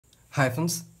Hi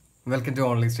friends, welcome to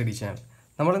Online Study Channel.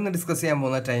 We will discuss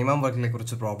time and work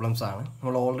problems. We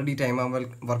will already time and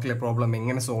work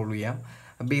problem solve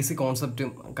basic concept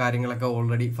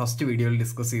already first video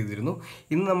discuss now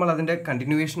we will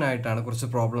continuation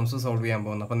problems solve video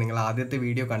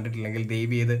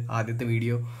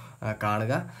video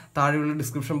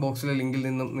description box link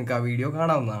video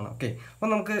okay.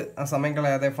 First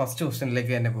question first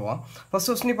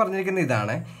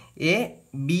question A,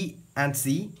 B and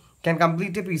C can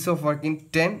complete a piece of work in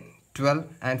 10, 12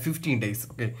 and 15 days.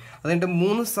 Okay. That's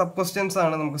three sub-questions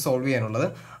we solve.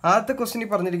 The question is A,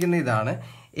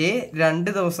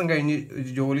 2 ദിവസം കഴിഞ്ഞ്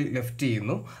ജോലി left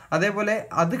ചെയ്യുന്നു. അതേപോലെ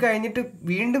അത് കഴിഞ്ഞിട്ട്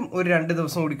വീണ്ടും ഒരു 2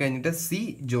 ദിവസം കൂടി കഴിഞ്ഞിട്ട് C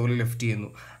ജോലി ലെഫ്റ്റ് ചെയ്യുന്നു.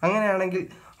 അങ്ങനെയാണെങ്കിൽ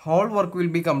whole work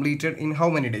will be completed in how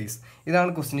many days? ഇതാണ്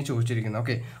ക്വസ്റ്റ്യൻ ചോദിച്ചിരിക്കുന്നത്.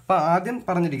 ഓക്കെ. അപ്പോൾ ആദ്യം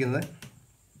പറഞ്ഞിരിക്കുന്നത്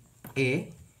A,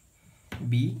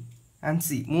 B and C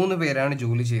മൂന്ന് പേരാണ്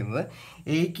ജോലി ചെയ്യുന്നത്.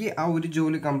 എക്ക് ആ ഒരു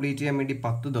ജോലി കംപ്ലീറ്റ് ചെയ്യാൻ വേണ്ടി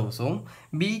 10 ദിവസവും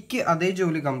ബിക്ക് അതേ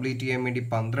ജോലി കംപ്ലീറ്റ് ചെയ്യാൻ വേണ്ടി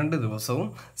 12 ദിവസവും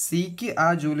സിക്ക് ആ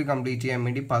ജോലി കംപ്ലീറ്റ് ചെയ്യാൻ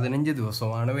വേണ്ടി 15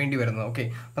 ദിവസവുമാണ് വേണ്ടി വരുന്നത്. ഓക്കെ.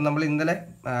 അപ്പം നമ്മൾ ഇന്നലെ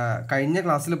കഴിഞ്ഞ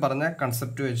ക്ലാസ്സിൽ പറഞ്ഞ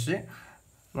കൺസെപ്റ്റ് വെച്ച്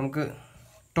നമുക്ക്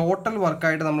ടോട്ടൽ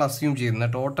വർക്കായിട്ട് നമ്മൾ അസ്യൂം ചെയ്യുന്ന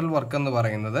ടോട്ടൽ വർക്ക് എന്ന്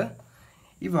പറയുന്നത്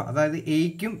ഇവ, അതായത്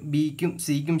എയ്ക്കും ബിക്കും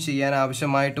സിക്കും ചെയ്യാൻ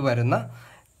ആവശ്യമായിട്ട് വരുന്ന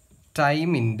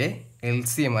ടൈമിൻ്റെ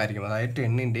LCM ആയിരിക്കും. അതായത്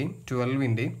 10-ൻ്റെയും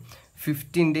 12-ൻ്റെയും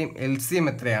 15-ൻ്റെയും LCM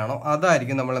എത്രയാണോ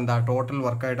അതായിരിക്കും നമ്മൾ എന്താ ടോട്ടൽ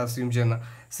വർക്കായിട്ട് അസ്യൂം ചെയ്യുന്നത്.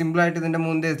 സിമ്പിളായിട്ട് ഇതിൻ്റെ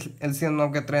മുന്നേ LCM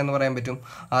നമുക്ക് എത്രയെന്ന് പറയാൻ പറ്റും?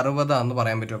 60 എന്ന്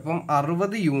പറയാൻ പറ്റും. അപ്പം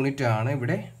 60 യൂണിറ്റ് ആണ്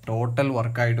ഇവിടെ ടോട്ടൽ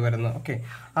വർക്കായിട്ട് വരുന്നത്. ഓക്കെ.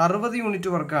 60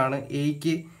 യൂണിറ്റ് വർക്കാണ്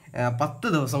എയ്ക്ക് 10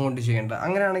 ദിവസം കൊണ്ട് ചെയ്യേണ്ടത്.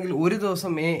 അങ്ങനെയാണെങ്കിൽ ഒരു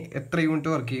ദിവസം എ എത്ര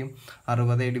യൂണിറ്റ് വർക്ക് ചെയ്യും?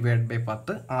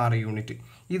 60/10 6 യൂണിറ്റ്.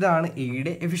 ഇതാണ്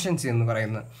എയുടെ എഫിഷ്യൻസി എന്ന്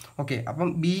പറയുന്നത്. ഓക്കെ. അപ്പം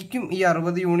ബിക്കും ഈ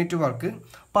 60 യൂണിറ്റ് വർക്ക്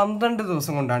 12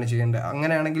 ദിവസം കൊണ്ടാണ് ചെയ്യേണ്ടത്.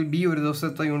 അങ്ങനെയാണെങ്കിൽ ബി ഒരു ദിവസം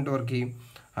എത്ര യൂണിറ്റ് വർക്ക് ചെയ്യും?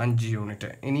 5 യൂണിറ്റ്.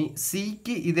 ഇനി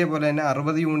സിക്ക് ഇതേപോലെ തന്നെ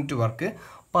 60 യൂണിറ്റ് വർക്ക്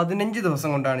 15 ദിവസം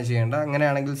കൊണ്ടാണ് ചെയ്യേണ്ടത്.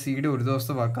 അങ്ങനെയാണെങ്കിൽ സിയുടെ ഒരു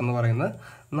ദിവസത്തെ വർക്ക് എന്ന് പറയുന്നത്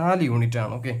 4 യൂണിറ്റ്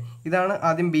ആണ്. ഓക്കെ. ഇതാണ്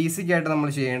ആദ്യം ബേസിക് ആയിട്ട് നമ്മൾ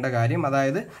ചെയ്യേണ്ട കാര്യം.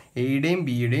 അതായത് എയുടെയും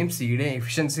ബിയുടെയും സിയുടെയും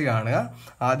എഫിഷ്യൻസി കാണുക.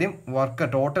 ആദ്യം വർക്ക്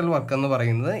ടോട്ടൽ വർക്ക് എന്ന്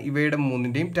പറയുന്നത് ഇവയുടെ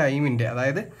മൂന്നിൻ്റെയും ടൈമിൻ്റെ,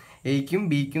 അതായത് എയ്ക്കും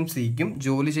ബിക്കും സിക്കും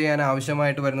ജോലി ചെയ്യാൻ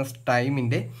ആവശ്യമായിട്ട് വരുന്ന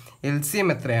ടൈമിൻ്റെ LCM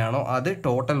എത്രയാണോ അത്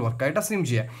ടോട്ടൽ വർക്കായിട്ട് അസ്യൂം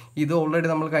ചെയ്യുക. ഇത് ഓൾറെഡി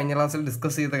നമ്മൾ കഴിഞ്ഞ ക്ലാസ്സിൽ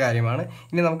ഡിസ്കസ് ചെയ്ത കാര്യമാണ്.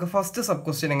 ഇനി നമുക്ക് ഫസ്റ്റ് സബ്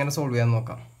ക്വസ്റ്റ്യൻ എങ്ങനെ സോൾവ് ചെയ്യാൻ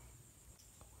നോക്കാം.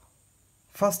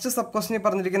 ഫസ്റ്റ് സബ് ക്വസ്റ്റ്യൻ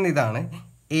പറഞ്ഞിരിക്കുന്ന ഇതാണ്: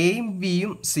 എയും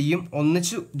ബിയും സിയും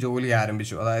ഒന്നിച്ചു ജോലി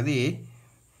ആരംഭിച്ചു. അതായത് എ,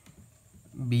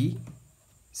 ബി,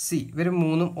 സി ഇവർ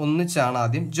മൂന്നും ഒന്നിച്ചാണ്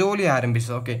ആദ്യം ജോലി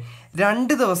ആരംഭിച്ചത്. ഓക്കെ.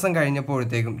 2 ദിവസം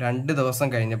കഴിഞ്ഞപ്പോഴത്തേക്കും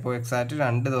എക്സാക്റ്റ്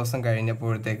 2 ദിവസം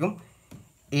കഴിഞ്ഞപ്പോഴത്തേക്കും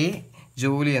എ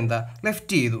ജോലി എന്താ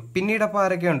ലെഫ്റ്റ് ചെയ്തു. പിന്നീട് അപ്പോൾ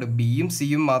ആരൊക്കെയുണ്ട്? ബിയും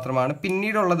സിയും മാത്രമാണ്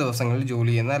പിന്നീടുള്ള ദിവസങ്ങളിൽ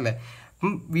ജോലി ചെയ്യുന്നത്, അല്ലേ?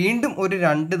 അപ്പം വീണ്ടും ഒരു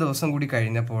 2 ദിവസം കൂടി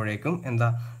കഴിഞ്ഞപ്പോഴേക്കും എന്താ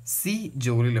സി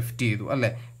ജോലി ലെഫ്റ്റ് ചെയ്തു,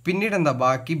 അല്ലേ? പിന്നീട് എന്താ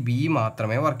ബാക്കി ബി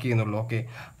മാത്രമേ വർക്ക് ചെയ്യുന്നുള്ളൂ. ഓക്കെ.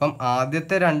 അപ്പം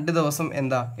ആദ്യത്തെ 2 ദിവസം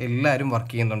എന്താ എല്ലാവരും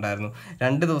വർക്ക് ചെയ്യുന്നുണ്ടായിരുന്നു.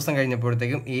 2 ദിവസം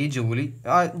കഴിഞ്ഞപ്പോഴത്തേക്കും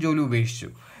ആ ജോലി ഉപേക്ഷിച്ചു.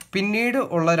 പിന്നീട്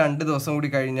ഉള്ള 2 ദിവസം കൂടി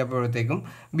കഴിഞ്ഞപ്പോഴത്തേക്കും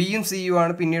ബിയും സിയും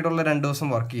ആണ് പിന്നീടുള്ള 2 ദിവസം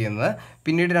വർക്ക് ചെയ്യുന്നത്.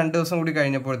 പിന്നീട് 2 ദിവസം കൂടി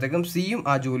കഴിഞ്ഞപ്പോഴത്തേക്കും സിയും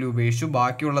ആ ജോലി ഉപേക്ഷിച്ചു.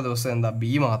 ബാക്കിയുള്ള ദിവസം എന്താ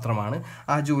ബി മാത്രമാണ്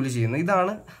ആ ജോലി ചെയ്യുന്നത്.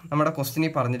 ഇതാണ് നമ്മുടെ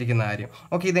ക്വസ്റ്റ്യനിൽ പറഞ്ഞിരിക്കുന്ന കാര്യം.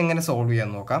 ഓക്കെ. ഇതെങ്ങനെ സോൾവ് ചെയ്യാൻ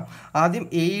നോക്കാം. ആദ്യം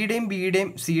എയുടെയും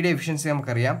ബിയുടെയും സിയുടെയും എഫിഷ്യൻസി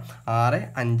നമുക്കറിയാം 6,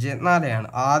 5, 4 ആണ്.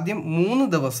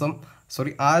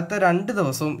 ആദ്യത്തെ 2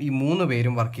 ദിവസവും ഈ 3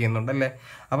 പേരും വർക്ക് ചെയ്യുന്നുണ്ട്, അല്ലേ?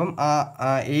 അപ്പം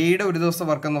എയുടെ ഒരു ദിവസത്തെ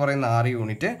വർക്ക് എന്ന് പറയുന്നത് 6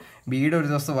 യൂണിറ്റ്, ബിയുടെ ഒരു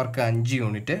ദിവസത്തെ വർക്ക് 5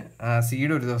 യൂണിറ്റ്,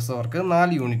 സിയുടെ ഒരു ദിവസത്തെ വർക്ക്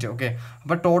 4 യൂണിറ്റ്. ഓക്കെ.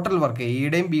 അപ്പോൾ ടോട്ടൽ വർക്ക്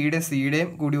എയുടെയും ബിയുടെയും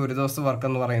സിയുടെയും കൂടി ഒരു ദിവസത്തെ വർക്ക്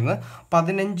എന്ന് പറയുന്നത്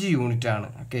 15 യൂണിറ്റ് ആണ്.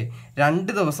 ഓക്കെ.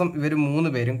 2 ദിവസം ഇവർ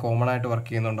 3 പേരും കോമൺ ആയിട്ട് വർക്ക്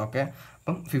ചെയ്യുന്നുണ്ട്. ഓക്കെ.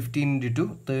 അപ്പം 15 ×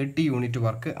 30 യൂണിറ്റ്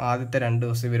വർക്ക് ആദ്യത്തെ 2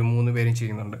 ദിവസം ഇവർ 3 പേരും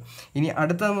ചെയ്യുന്നുണ്ട്. ഇനി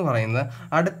അടുത്തതെന്ന് പറയുന്നത്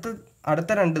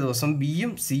അടുത്ത 2 ദിവസം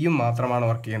ബിയും സിയും മാത്രമാണ്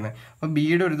വർക്ക് ചെയ്യുന്നത്. അപ്പോൾ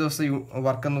ബിയുടെ ഒരു ദിവസം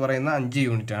വർക്ക് എന്ന് പറയുന്നത് 5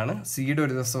 യൂണിറ്റ് ആണ്, സിയുടെ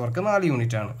ഒരു ദിവസം വർക്ക് 4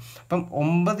 യൂണിറ്റ് ആണ്. അപ്പം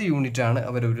 9 യൂണിറ്റ് ആണ്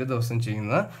അവർ ഒരു ദിവസം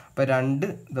ചെയ്യുന്നത്. അപ്പോൾ 2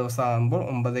 ദിവസം ആകുമ്പോൾ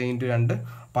 9 × 2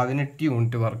 18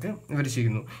 യൂണിറ്റ് വർക്ക് ഇവർ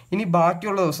ചെയ്യുന്നു. ഇനി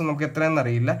ബാക്കിയുള്ള ദിവസം നമുക്ക് എത്രയെന്ന്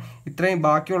അറിയില്ല. ഇത്രയും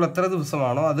ബാക്കിയുള്ള എത്ര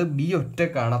ദിവസമാണോ അത് ബി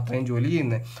ഒറ്റക്കാണ് അത്രയും ജോലി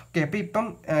ചെയ്യുന്നത്. ഓക്കെ. അപ്പോൾ ഇപ്പം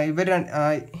ഇവർ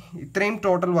ഇത്രയും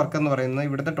ടോട്ടൽ വർക്ക് എന്ന് പറയുന്നത്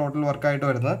ഇവിടുത്തെ ടോട്ടൽ വർക്കായിട്ട്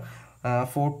വരുന്നത്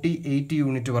 48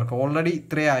 unit work. Already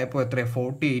ഇത്രയായപ്പോൾ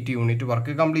 48 unit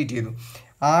work complete ചെയ്തു.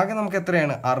 ആകെ നമുക്ക്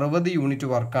എത്രയാണ്? 60 യൂണിറ്റ്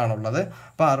വർക്കാണുള്ളത്.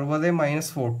 അപ്പോൾ 60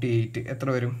 - 48 എത്ര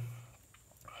വരും?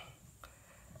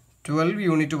 12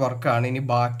 യൂണിറ്റ് വർക്കാണ് ഇനി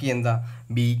ബാക്കി എന്താ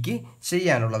ബിക്ക്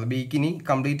ചെയ്യാനുള്ളത്. ബിക്ക് ഇനി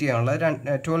കംപ്ലീറ്റ് ചെയ്യാനുള്ളത്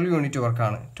 12 യൂണിറ്റ്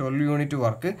വർക്കാണ്. 12 യൂണിറ്റ്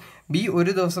വർക്ക് ബി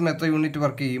ഒരു ദിവസം എത്ര യൂണിറ്റ്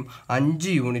വർക്ക് ചെയ്യും?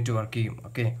 5 യൂണിറ്റ് വർക്ക് ചെയ്യും.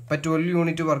 ഓക്കെ. അപ്പോൾ 12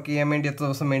 യൂണിറ്റ് വർക്ക് ചെയ്യാൻ വേണ്ടി എത്ര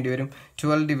ദിവസം വേണ്ടി വരും?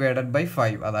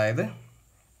 12/5, അതായത്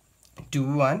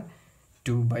 2 and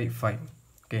 2/5.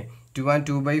 Okay, 2 and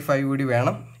 2/5 കൂടി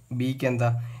വേണം ബിക്ക് എന്താ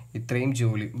ഇത്രയും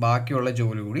ജോലി ബാക്കിയുള്ള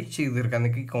ജോലി കൂടി ചെയ്ത് തീർക്കാം.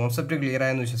 നിങ്ങൾക്ക് ഈ കോൺസെപ്റ്റ് ക്ലിയർ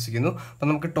ആയെന്ന് വിശ്വസിക്കുന്നു. അപ്പം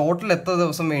നമുക്ക് ടോട്ടൽ എത്ര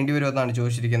ദിവസം വേണ്ടി വരുമെന്നാണ്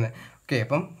ചോദിച്ചിരിക്കുന്നത്. ഓക്കെ,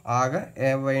 അപ്പം ആകെ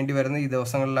വേണ്ടി വരുന്ന ഈ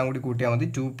ദിവസങ്ങളെല്ലാം കൂടി കൂട്ടിയാൽ മതി.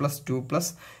 2 + 2 +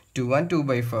 2 and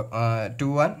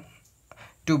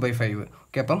 2/5.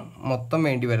 ഓക്കെ, അപ്പം മൊത്തം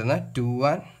വേണ്ടി വരുന്ന 6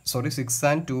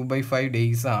 and 2/5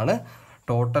 ഡേയ്സ് ആണ്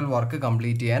ടോട്ടൽ വർക്ക്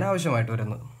കംപ്ലീറ്റ് ചെയ്യാൻ ആവശ്യമായിട്ട്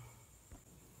വരുന്നത്.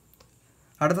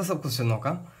 അടുത്ത സബ് ക്വസ്റ്റ്യൻ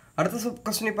നോക്കാം. അടുത്ത സബ്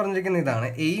ക്വസ്റ്റ്യൻ പറഞ്ഞിരിക്കുന്ന ഇതാണ്: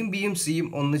 എയും ബിയും സിയും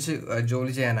ഒന്നിച്ച്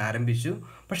ജോലി ചെയ്യാൻ ആരംഭിച്ചു.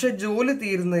 പക്ഷേ ജോലി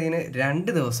തീരുന്നതിന്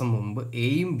 2 ദിവസം മുമ്പ്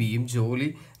എയും ബിയും ജോലി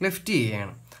ലെഫ്റ്റ്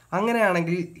ചെയ്യുകയാണ്.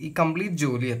 അങ്ങനെയാണെങ്കിൽ ഈ കംപ്ലീറ്റ്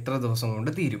ജോലി എത്ര ദിവസം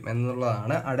കൊണ്ട് തീരും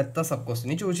എന്നുള്ളതാണ് അടുത്ത സബ്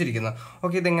ക്വസ്റ്റ്യൻ ചോദിച്ചിരിക്കുന്നത്.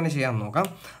 ഓക്കെ, ഇതെങ്ങനെ ചെയ്യാമെന്ന് നോക്കാം.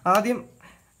 ആദ്യം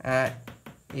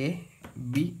എ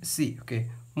ബി സി, ഓക്കെ,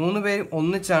 3 പേരും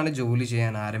ഒന്നിച്ചാണ് ജോലി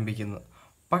ചെയ്യാൻ ആരംഭിക്കുന്നത്.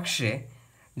 പക്ഷേ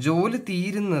ജോലി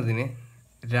തീരുന്നതിന്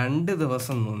 2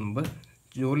 ദിവസം മുമ്പ്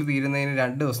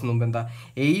എന്താ,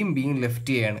 എയും ബിയും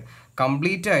ലെഫ്റ്റ് ചെയ്യാണ്.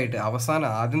 കംപ്ലീറ്റ് ആയിട്ട്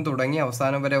ആദ്യം തുടങ്ങി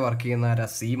അവസാനം വരെ വർക്ക് ചെയ്യുന്ന ആരാ?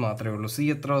 സി മാത്രമേ ഉള്ളൂ. സി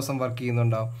എത്ര ദിവസം വർക്ക്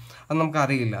ചെയ്യുന്നുണ്ടാവും അത്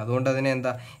നമുക്കറിയില്ല. അതുകൊണ്ട് അതിനെ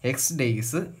എന്താ, എക്സ്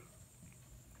ഡേയ്സ്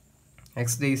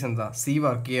എന്താ സി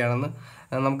വർക്ക് ചെയ്യുകയാണെന്ന്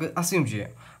നമുക്ക് അസ്യൂം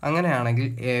ചെയ്യാം. അങ്ങനെയാണെങ്കിൽ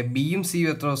ബിയും സിയും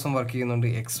എത്ര ദിവസം വർക്ക് ചെയ്യുന്നുണ്ട്?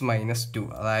 x-2.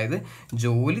 അതായത്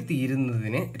ജോലി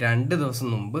തീരുന്നതിന് 2 ദിവസം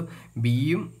മുമ്പ്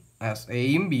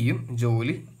എയും ബിയും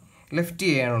ജോലി ലെഫ്റ്റ്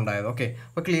ചെയ്യാണ് ഉണ്ടായത്. ഓക്കെ,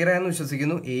 അപ്പോൾ ക്ലിയർ ആയെന്ന്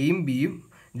വിശ്വസിക്കുന്നു. എയും ബിയും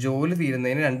ജോലി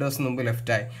തീരുന്നതിന് 2 ദിവസം മുമ്പ്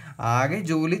ലെഫ്റ്റായി. ആകെ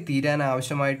ജോലി തീരാൻ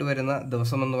ആവശ്യമായിട്ട് വരുന്ന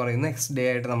ദിവസം എന്ന് പറയുന്നത് എക്സ് ഡേ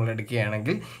ആയിട്ട് നമ്മൾ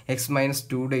എടുക്കുകയാണെങ്കിൽ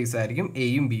x-2 ഡേയ്സ് ആയിരിക്കും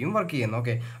എയും ബിയും വർക്ക് ചെയ്യുന്നത്.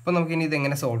 ഓക്കെ, അപ്പോൾ നമുക്കിനി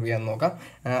ഇതെങ്ങനെ സോൾവ് ചെയ്യാൻ നോക്കാം.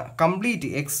 കംപ്ലീറ്റ്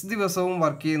എക്സ് ദിവസവും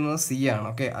വർക്ക് ചെയ്യുന്നത് സി ആണ്.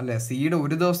 ഓക്കെ, അല്ലേ, സിയുടെ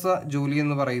ഒരു ദിവസത്തെ ജോലി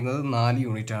എന്ന് പറയുന്നത് 4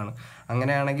 യൂണിറ്റ് ആണ്.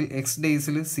 അങ്ങനെയാണെങ്കിൽ എക്സ്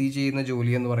ഡേയ്സിൽ സി ചെയ്യുന്ന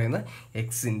ജോലി എന്ന് പറയുന്നത്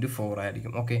x×4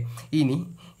 ആയിരിക്കും. ഓക്കെ, ഇനി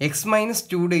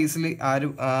x-2 ഡേയ്സിൽ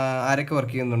ആരൊക്കെ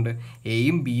വർക്ക് ചെയ്യുന്നുണ്ട്?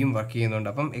 എയും ബിയും വർക്ക് ചെയ്യുന്നുണ്ട്.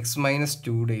 അപ്പം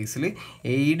x-2 ഡേയ്സിൽ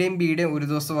എയുടെയും ബിയുടെയും ഒരു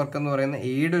ദിവസത്തെ വർക്ക് എന്ന് പറയുന്നത്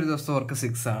എയുടെ ഒരു ദിവസത്തെ വർക്ക്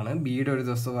 6 ആണ്, ബിയുടെ ഒരു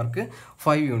ദിവസത്തെ വർക്ക്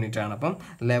 5 യൂണിറ്റ് ആണ്. അപ്പം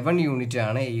 11 യൂണിറ്റ്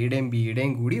ആണ് എയുടെയും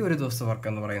ബിയുടെയും കൂടി ഒരു ദിവസത്തെ വർക്ക്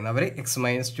എന്ന് പറയുന്നത്. അവർ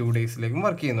x-2 ഡേയ്സിലേക്കും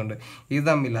വർക്ക് ചെയ്യുന്നുണ്ട്. ഇത്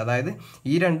തമ്മിൽ, അതായത്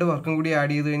ഈ 2 വർക്കും കൂടി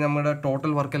ആഡ് ചെയ്ത് കഴിഞ്ഞാൽ നമ്മുടെ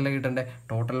ടോട്ടൽ വർക്ക് അല്ലേ കിട്ടണ്ടേ?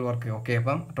 Total work. ഓക്കെ,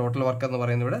 അപ്പം ടോട്ടൽ വർക്ക് എന്ന്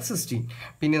പറയുന്നത് ഇവിടെ 16.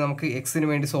 പിന്നെ നമുക്ക് എക്സിന്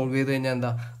വേണ്ടി സോൾവ് ചെയ്ത് കഴിഞ്ഞാൽ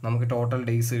എന്താ, നമുക്ക് ടോട്ടൽ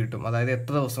ഡേയ്സ് കിട്ടും. അതായത്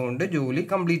എത്ര ദിവസം കൊണ്ട് ജോലി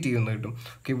കംപ്ലീറ്റ് ചെയ്യുന്നത് കിട്ടും.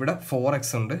 ഓക്കെ, ഇവിടെ 4x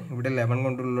ഉണ്ട്, ഇവിടെ 11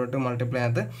 കൊണ്ടുള്ളിലോട്ട് മൾട്ടിപ്ലൈ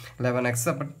ആകത്ത് 11x,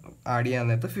 അപ്പം ആഡ് ചെയ്യാൻ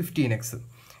നേരത്ത് 15x.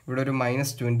 ഇവിടെ ഒരു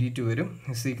 -22 വരും,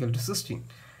 =16.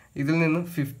 ഇതിൽ നിന്ന്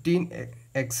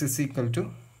 15x =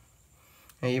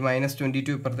 ഈ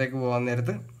 -22 ഇപ്പുറത്തേക്ക് പോകാൻ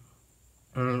നേരത്ത്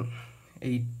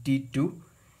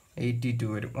 82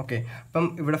 വരും. ഓക്കെ, അപ്പം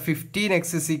ഇവിടെ 15x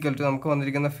 = നമുക്ക്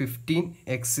വന്നിരിക്കുന്ന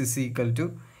 15x =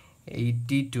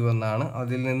 82 എന്നാണ്.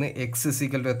 അതിൽ നിന്ന് x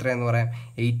 = എത്രയെന്ന് പറയാം?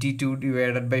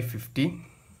 82/15,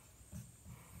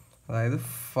 അതായത്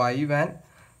 5 and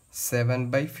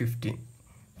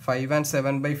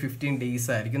 7/15 ഡേയ്സ്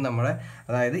ആയിരിക്കും നമ്മുടെ,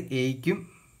 അതായത്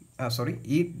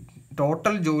ഈ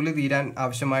ടോട്ടൽ ജോലി തീരാൻ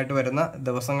ആവശ്യമായിട്ട് വരുന്ന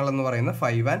ദിവസങ്ങളെന്ന് പറയുന്നത്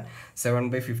 5 and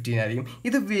 7/15 ആയിരിക്കും.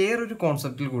 ഇത് വേറൊരു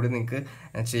കോൺസെപ്റ്റിൽ കൂടി നിങ്ങൾക്ക്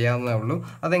ചെയ്യാവുന്നതേ ഉള്ളൂ.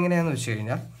 അതെങ്ങനെയാണെന്ന് വെച്ച്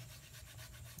കഴിഞ്ഞാൽ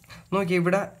നോക്കി,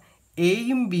 ഇവിടെ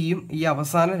എയും ബിയും ഈ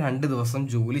അവസാന 2 ദിവസം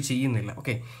ജോലി ചെയ്യുന്നില്ല.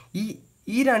 ഓക്കെ,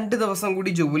 ഈ 2 ദിവസം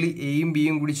കൂടി ജോലി എയും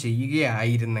ബിയും കൂടി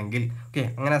ചെയ്യുകയായിരുന്നെങ്കിൽ, ഓക്കെ,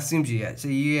 അങ്ങനെ അസ്യൂം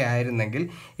ചെയ്യുകയായിരുന്നെങ്കിൽ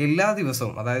എല്ലാ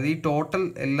ദിവസവും, അതായത് ഈ ടോട്ടൽ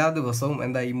എല്ലാ ദിവസവും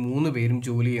എന്താ, ഈ 3 പേരും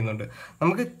ജോലി ചെയ്യുന്നുണ്ട്.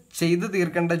 നമുക്ക് ചെയ്ത്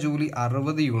തീർക്കേണ്ട ജോലി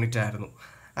 60 യൂണിറ്റ് ആയിരുന്നു.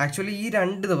 ആക്ച്വലി ഈ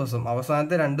 2 ദിവസം,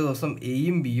 അവസാനത്തെ 2 ദിവസം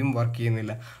എയും ബിയും വർക്ക്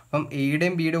ചെയ്യുന്നില്ല. അപ്പം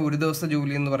എയുടെയും ബിയുടെ ഒരു ദിവസത്തെ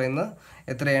ജോലി എന്ന് പറയുന്നത്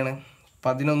എത്രയാണ്?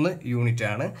 11 യൂണിറ്റ്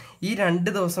ആണ്. ഈ 2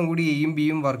 ദിവസം കൂടി എയും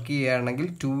ബിയും വർക്ക് ചെയ്യുകയാണെങ്കിൽ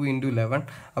 2 × 11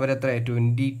 അവരെത്രയാണ്?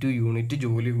 22 യൂണിറ്റ്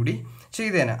ജോലി കൂടി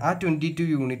ചെയ്തേനെ. ആ 22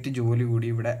 യൂണിറ്റ് ജോലി കൂടി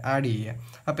ഇവിടെ ആഡ് ചെയ്യുക.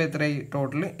 അപ്പോൾ എത്രയായി?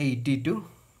 ടോട്ടൽ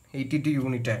 82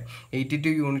 യൂണിറ്റ് ആയി.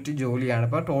 82 യൂണിറ്റ് ജോലിയാണ്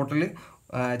ഇപ്പോൾ ടോട്ടൽ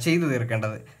ചെയ്ത്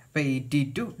തീർക്കേണ്ടത്. അപ്പോൾ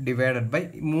 82 /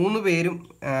 3 പേരും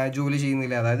ജോലി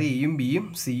ചെയ്യുന്നില്ല, അതായത് എയും ബിയും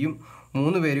സിയും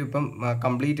 3 പേരും ഇപ്പം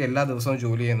കംപ്ലീറ്റ് എല്ലാ ദിവസവും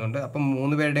ജോലി ചെയ്യുന്നുണ്ട്. അപ്പം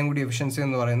 3 പേരുടെയും കൂടി എഫിഷ്യൻസി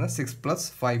എന്ന് പറയുന്നത് 6 +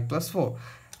 5 + 4,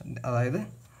 അതായത്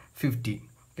 15.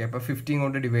 ഓക്കെ, അപ്പോൾ 15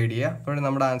 കൊണ്ട് ഡിവൈഡ് ചെയ്യുക. അപ്പോൾ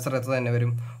നമ്മുടെ ആൻസർ എത്ര തന്നെ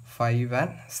വരും? 5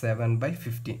 and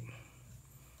 7/15.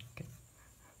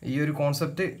 ഈ ഒരു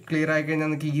കോൺസെപ്റ്റ് ക്ലിയർ ആയി കഴിഞ്ഞാൽ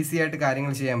നമുക്ക് ഈസി ആയിട്ട്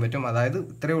കാര്യങ്ങൾ ചെയ്യാൻ പറ്റും. അതായത്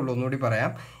ഇത്രയേ ഉള്ളൂ, ഒന്നുകൂടി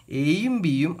പറയാം. എയും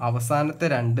ബിയും അവസാനത്തെ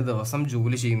 2 ദിവസം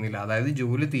ജോലി ചെയ്യുന്നില്ല, അതായത്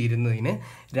ജോലി തീരുന്നതിന്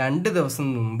 2 ദിവസം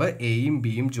മുമ്പ് എയും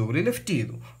ബിയും ജോലി ലെഫ്റ്റ്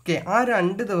ചെയ്തു. ഓക്കെ, ആ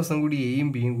 2 ദിവസം കൂടി എയും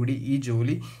ബിയും കൂടി ഈ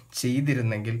ജോലി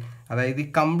ചെയ്തിരുന്നെങ്കിൽ, അതായത് ഈ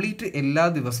കംപ്ലീറ്റ് എല്ലാ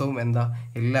ദിവസവും എന്താ,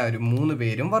 എല്ലാവരും 3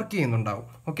 പേരും വർക്ക് ചെയ്യുന്നുണ്ടാവും.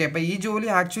 ഓക്കെ, അപ്പോൾ ഈ ജോലി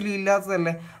ആക്ച്വലി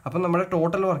ഇല്ലാത്തതല്ലേ? അപ്പം നമ്മുടെ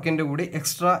ടോട്ടൽ വർക്കിൻ്റെ കൂടി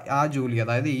എക്സ്ട്രാ ആ ജോലി,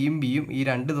 അതായത് എയും ബിയും ഈ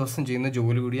 2 ദിവസം ചെയ്യുന്ന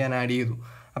ജോലി കൂടി ഞാൻ ആഡ് ചെയ്തു.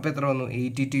 അപ്പോൾ എത്ര വന്നു?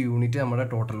 82 യൂണിറ്റ് നമ്മുടെ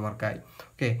ടോട്ടൽ വർക്കായി.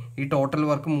 Okay, okay. ഈ ടോട്ടൽ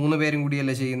വർക്ക് 3 പേരും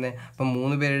കൂടിയല്ലേ ചെയ്യുന്നത്. അപ്പം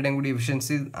 3 പേരുടെയും കൂടി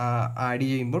എഫിഷ്യൻസി ആഡ്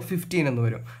ചെയ്യുമ്പോൾ 15 എന്ന്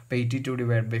വരും. അപ്പോൾ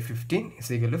 82/15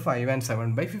 = 5 and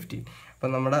 7/15.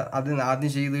 അപ്പം നമ്മുടെ അത്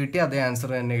ആദ്യം ചെയ്ത് കിട്ടി അതേ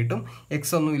ആൻസർ തന്നെ കിട്ടും.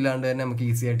 എക്സ് ഒന്നും ഇല്ലാണ്ട് തന്നെ നമുക്ക്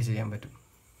ഈസി ആയിട്ട് ചെയ്യാൻ പറ്റും.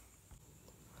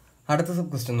 അടുത്ത സബ്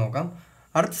ക്വസ്റ്റ്യൻ നോക്കാം.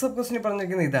 അടുത്ത സബ് ക്വസ്റ്റ്യൻ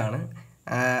പറഞ്ഞിരിക്കുന്നത് ഇതാണ്.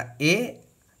 എ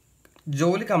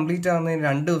ജോലി കംപ്ലീറ്റ് ആകുന്നതിന്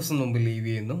 2 ദിവസം മുമ്പ് ലീവ്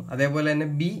ചെയ്യുന്നു. അതേപോലെ തന്നെ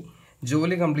ബി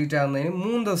ജോലി കംപ്ലീറ്റ് ആകുന്നതിന്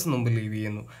 3 ദിവസം മുമ്പ് ലീവ്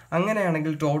ചെയ്യുന്നു.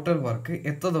 അങ്ങനെയാണെങ്കിൽ ടോട്ടൽ വർക്ക്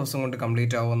എത്ര ദിവസം കൊണ്ട്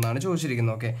കംപ്ലീറ്റ് ആവുമെന്നാണ്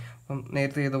ചോദിച്ചിരിക്കുന്നത്. ഓക്കെ. അപ്പം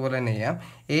നേരത്തെ ഇതുപോലെ തന്നെ ചെയ്യാം.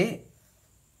 A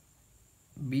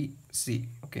B C.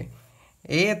 Okay.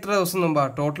 A എത്ര ദിവസം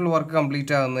മുമ്പാണ് ടോട്ടൽ വർക്ക്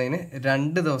കംപ്ലീറ്റ് ആകുന്നതിന്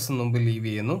 2 ദിവസം മുമ്പ് ലീവ്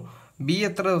ചെയ്യുന്നു. ബി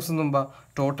എത്ര ദിവസം മുമ്പാണ്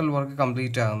ടോട്ടൽ വർക്ക്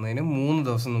കംപ്ലീറ്റ് ആകുന്നതിന് 3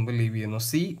 ദിവസം മുമ്പ് ലീവ് ചെയ്യുന്നു.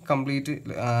 സി കംപ്ലീറ്റ്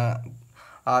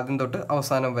ആദ്യം തൊട്ട്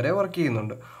അവസാനം വരെ വർക്ക്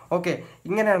ചെയ്യുന്നുണ്ട്. ഓക്കെ.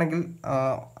 ഇങ്ങനെയാണെങ്കിൽ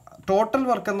ടോട്ടൽ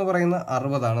വർക്ക് എന്ന് പറയുന്നത്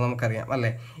 60 നമുക്കറിയാം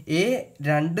അല്ലേ. എ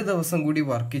 2 ദിവസം കൂടി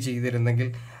വർക്ക് ചെയ്തിരുന്നെങ്കിൽ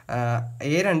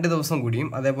എ 2 ദിവസം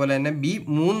കൂടിയും അതേപോലെ തന്നെ ബി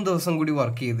 3 ദിവസം കൂടി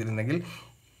വർക്ക് ചെയ്തിരുന്നെങ്കിൽ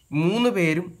 3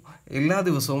 പേരും എല്ലാ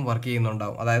ദിവസവും വർക്ക്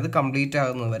ചെയ്യുന്നുണ്ടാവും. അതായത് കംപ്ലീറ്റ്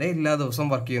ആകുന്നവരെ എല്ലാ ദിവസവും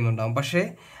വർക്ക് ചെയ്യുന്നുണ്ടാവും. പക്ഷേ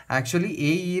ആക്ച്വലി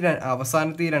എ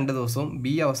അവസാനത്തെ 2 ദിവസവും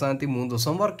ബി അവസാനത്തെ 3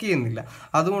 ദിവസവും വർക്ക് ചെയ്യുന്നില്ല.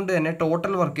 അതുകൊണ്ട് തന്നെ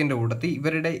ടോട്ടൽ വർക്കിൻ്റെ കൂട്ടത്തിൽ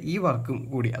ഇവരുടെ ഈ വർക്കും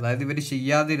കൂടി, അതായത് ഇവർ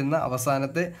ചെയ്യാതിരുന്ന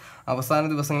അവസാന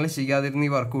ദിവസങ്ങളിൽ ചെയ്യാതിരുന്ന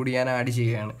ഈ വർക്ക് കൂടി ഞാൻ ആഡ്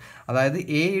ചെയ്യുകയാണ്. അതായത്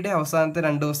എയുടെ അവസാനത്തെ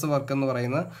 2 ദിവസത്തെ വർക്ക് എന്ന്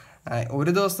പറയുന്നത്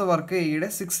ഒരു ദിവസത്തെ വർക്ക് എയുടെ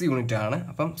 6 യൂണിറ്റ് ആണ്.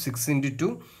 അപ്പം 6 ×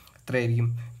 2 എത്രയായിരിക്കും?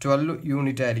 12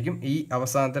 യൂണിറ്റ് ആയിരിക്കും ഈ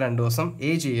അവസാനത്തെ 2 ദിവസം എ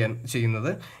ചെയ്യുന്നത്.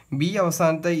 ബി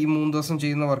അവസാനത്തെ ഈ 3 ദിവസം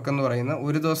ചെയ്യുന്ന വർക്ക് എന്ന് പറയുന്നത്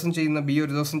ഒരു ദിവസം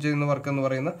ചെയ്യുന്ന വർക്ക് എന്ന്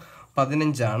പറയുന്നത്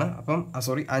 15 ആണ്. അപ്പം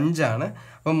 5 ആണ്.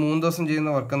 അപ്പം 3 ദിവസം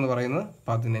ചെയ്യുന്ന വർക്ക് എന്ന് പറയുന്നത്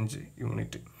 15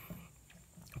 യൂണിറ്റ്.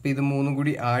 അപ്പോൾ ഇത് 3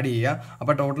 കൂടി ആഡ് ചെയ്യുക.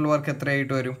 അപ്പോൾ ടോട്ടൽ വർക്ക്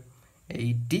എത്രയായിട്ട് വരും?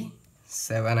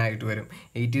 87 ആയിട്ട് വരും.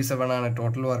 87 ആണ്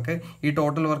ടോട്ടൽ വർക്ക്. ഈ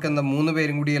ടോട്ടൽ വർക്ക് എന്താ 3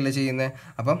 പേരും കൂടിയല്ലേ ചെയ്യുന്നത്.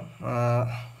 അപ്പം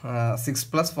 6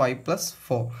 + 5 +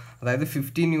 4 അതായത്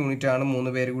 15 യൂണിറ്റ് ആണ് 3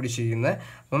 പേര് കൂടി ചെയ്യുന്നത്.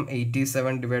 അപ്പം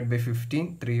 87/15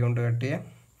 3 കൊണ്ട് കട്ട് ചെയ്യാം.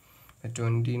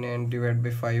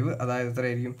 29/5 അതായത്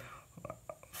എത്രയായിരിക്കും?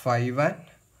 5 and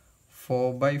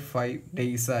 4/5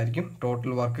 ഡേയ്സ് ആയിരിക്കും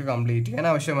ടോട്ടൽ വർക്ക് കംപ്ലീറ്റ് ചെയ്യാൻ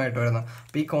ആവശ്യമായിട്ട് വരുന്നത്.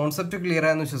 അപ്പോൾ ഈ കോൺസെപ്റ്റ് ക്ലിയർ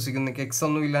ആയെന്ന് വിശ്വസിക്കുന്നു. എക്സ്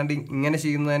ഒന്നും ഇല്ലാണ്ട് ഇങ്ങനെ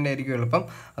ചെയ്യുന്നത് തന്നെ ആയിരിക്കും എളുപ്പം.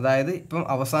 അതായത് ഇപ്പം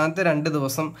അവസാനത്തെ 2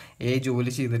 ദിവസം എ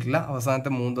ജോലി ചെയ്തിട്ടില്ല,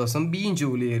 അവസാനത്തെ 3 ദിവസം ബിയും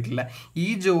ജോലി ചെയ്തിട്ടില്ല. ഈ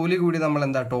ജോലി കൂടി നമ്മൾ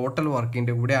ടോട്ടൽ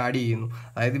വർക്കിൻ്റെ കൂടെ ആഡ് ചെയ്യുന്നു.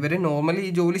 അതായത് ഇവർ നോർമലി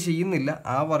ഈ ജോലി ചെയ്യുന്നില്ല,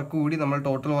 ആ വർക്ക് കൂടി നമ്മൾ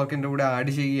ടോട്ടൽ വർക്കിൻ്റെ കൂടെ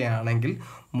ആഡ് ചെയ്യുകയാണെങ്കിൽ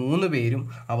 3 പേരും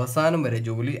അവസാനം വരെ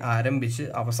ജോലി ആരംഭിച്ച്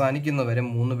അവസാനിക്കുന്നവരെ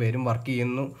 3 പേരും വർക്ക്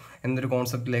ചെയ്യുന്നു എന്നൊരു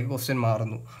കോൺസെപ്റ്റിലേക്ക് ക്വസ്റ്റ്യൻ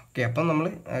മാറുന്നു. ഓക്കെ. അപ്പം നമ്മൾ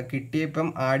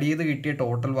ആഡ് ചെയ്ത് കിട്ടിയ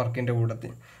ടോട്ടൽ വർക്കിൻ്റെ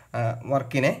കൂട്ടത്തിൽ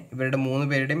വർക്കിനെ ഇവരുടെ 3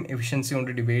 പേരുടെയും എഫിഷ്യൻസി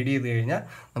കൊണ്ട് ഡിവൈഡ് ചെയ്ത് കഴിഞ്ഞാൽ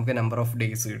നമുക്ക് നമ്പർ ഓഫ്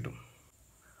ഡേയ്സ് കിട്ടും.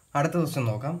 അടുത്ത ക്വസ്റ്റ്യൻ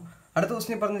നോക്കാം. അടുത്ത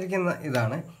ക്വസ്റ്റ്യൻ പറഞ്ഞിരിക്കുന്ന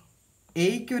ഇതാണ്.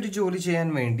 എയ്ക്ക് ഒരു ജോലി ചെയ്യാൻ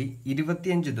വേണ്ടി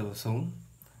 25 ദിവസവും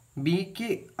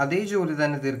ബിക്ക് അതേ ജോലി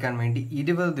തന്നെ തീർക്കാൻ വേണ്ടി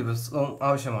 20 ദിവസവും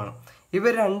ആവശ്യമാണ്.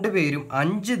 ഇവർ 2 പേരും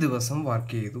 5 ദിവസം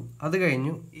വർക്ക് ചെയ്തു. അത്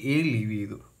കഴിഞ്ഞു എ ലീവ്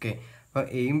ചെയ്തു. ഓക്കെ. അപ്പോൾ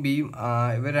എയും ബിയും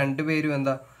ഇവർ 2 പേരും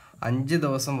 5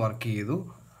 ദിവസം വർക്ക് ചെയ്തു.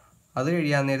 അത്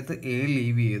കഴിയാൻ നേരത്ത് എ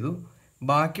ലീവ് ചെയ്തു.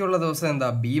 ബാക്കിയുള്ള ദിവസം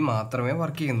ബി മാത്രമേ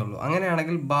വർക്ക് ചെയ്യുന്നുള്ളൂ.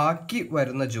 അങ്ങനെയാണെങ്കിൽ ബാക്കി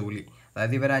വരുന്ന ജോലി,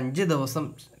 അതായത് ഇവർ 5 ദിവസം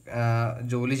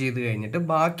ജോലി ചെയ്ത് കഴിഞ്ഞിട്ട്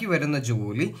ബാക്കി വരുന്ന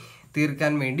ജോലി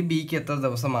തീർക്കാൻ വേണ്ടി ബിക്ക് എത്ര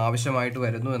ദിവസം ആവശ്യമായിട്ട്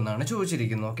വരുന്നു എന്നാണ്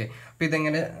ചോദിച്ചിരിക്കുന്നത്. ഓക്കെ. അപ്പോൾ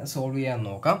ഇതെങ്ങനെ സോൾവ് ചെയ്യാൻ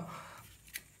നോക്കാം.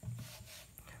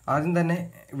 ആദ്യം തന്നെ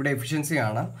ഇവിടെ എഫിഷ്യൻസി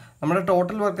കാണാം. നമ്മുടെ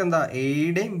ടോട്ടൽ വർക്ക്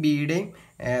എയുടെയും ബിയുടെയും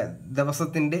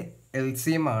ദിവസത്തിൻ്റെ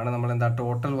LCM ആണ് നമ്മൾ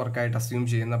ടോട്ടൽ വർക്കായിട്ട് അസ്യൂം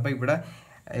ചെയ്യുന്നത്. അപ്പോൾ ഇവിടെ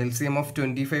LCM ഓഫ്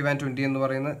 25 and 20 എന്ന്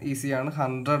പറയുന്നത് ഈസിയാണ്,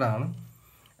 100 ആണ്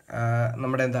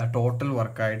നമ്മുടെ ടോട്ടൽ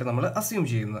വർക്കായിട്ട് നമ്മൾ അസ്യൂം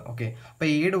ചെയ്യുന്നത്. ഓക്കെ. അപ്പോൾ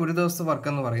എയുടെ ഒരു ദിവസത്തെ വർക്ക്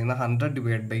എന്ന് പറയുന്നത്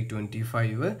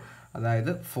 100/25 അതായത്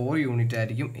 4 യൂണിറ്റ്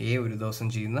ആയിരിക്കും എ ഒരു ദിവസം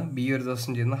ചെയ്യുന്ന. ബി ഒരു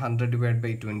ദിവസം ചെയ്യുന്ന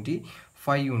 100/20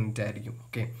 5 യൂണിറ്റ് ആയിരിക്കും.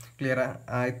 ഓക്കെ. ക്ലിയർ?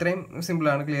 ഇത്രയും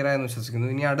സിമ്പിളാണ്. ക്ലിയർ ആയെന്ന് വിശ്വസിക്കുന്നു.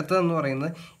 ഇനി അടുത്തതെന്ന് പറയുന്നത്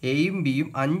എയും ബിയും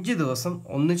 5 ദിവസം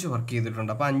ഒന്നിച്ച് വർക്ക്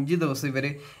ചെയ്തിട്ടുണ്ട്. അപ്പോൾ 5 ദിവസം ഇവർ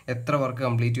എത്ര വർക്ക്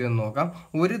കംപ്ലീറ്റ് ചെയ്യുമെന്ന് നോക്കാം.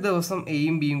 ഒരു ദിവസം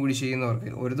എയും ബിയും കൂടി ചെയ്യുന്ന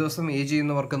വർക്ക്, ഒരു ദിവസം എ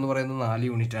ചെയ്യുന്ന വർക്ക് എന്ന് പറയുന്നത് 4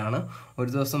 യൂണിറ്റ് ആണ്. ഒരു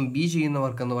ദിവസം ബി ചെയ്യുന്ന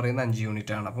വർക്ക് എന്ന് പറയുന്നത് 5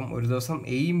 യൂണിറ്റ് ആണ്. അപ്പം ഒരു ദിവസം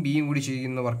എയും ബിയും കൂടി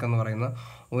ചെയ്യുന്ന വർക്ക് എന്ന് പറയുന്നത്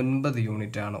 9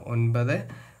 യൂണിറ്റ് ആണ്. 9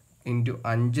 ×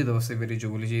 5 ദിവസം ഇവർ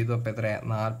ജോലി ചെയ്തു. അപ്പോൾ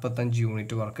എത്രയാണ്? 45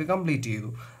 യൂണിറ്റ് വർക്ക് കംപ്ലീറ്റ്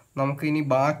ചെയ്തു. നമുക്ക് ഇനി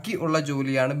ബാക്കി ഉള്ള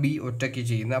ജോലിയാണ് ബി ഒറ്റയ്ക്ക്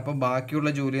ചെയ്യുന്നത്. അപ്പോൾ ബാക്കിയുള്ള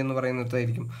ജോലി എന്ന്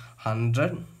പറയുന്നതായിരിക്കും 100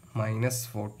 -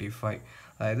 45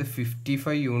 അതായത്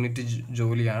 55 യൂണിറ്റ്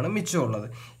ജോലിയാണ് മിച്ചമുള്ളത്.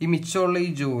 ഈ മിച്ചമുള്ള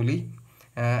ഈ ജോലി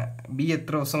ബി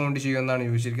എത്ര ദിവസം കൊണ്ട് ചെയ്യുമെന്നാണ്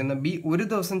ചോദിച്ചിരിക്കുന്നത്. ബി ഒരു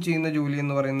ദിവസം ചെയ്യുന്ന ജോലി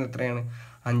എന്ന് പറയുന്നത് എത്രയാണ്?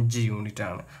 5 യൂണിറ്റ്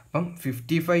ആണ്. അപ്പം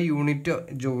 55 യൂണിറ്റ്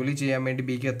ജോലി ചെയ്യാൻ വേണ്ടി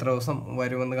ബിക്ക് എത്ര ദിവസം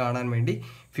വരുമെന്ന് കാണാൻ വേണ്ടി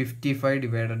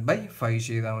 55/5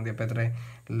 ചെയ്താൽ മതി. അപ്പോൾ എത്ര?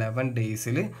 11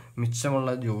 ഡേയ്സിൽ മിച്ചമുള്ള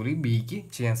ജോലി ബിക്ക്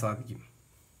ചെയ്യാൻ സാധിക്കും.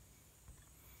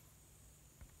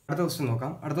 അടുത്ത ക്വസ്റ്റ്യൻ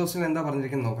നോക്കാം. അടുത്ത ക്വസ്റ്റ്യൻ എന്താ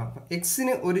പറഞ്ഞിരിക്കുന്നത് നോക്കാം.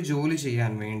 എക്സിന് ഒരു ജോലി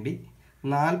ചെയ്യാൻ വേണ്ടി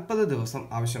 40 ദിവസം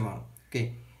ആവശ്യമാണ്. ഓക്കെ,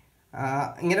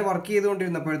 ഇങ്ങനെ വർക്ക്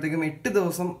ചെയ്തുകൊണ്ടിരുന്നപ്പോഴത്തേക്കും 8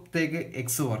 ദിവസത്തേക്ക്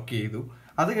എക്സ് വർക്ക് ചെയ്തു.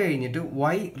 അത് കഴിഞ്ഞിട്ട്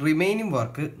വൈ റിമൈനിങ്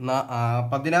വർക്ക്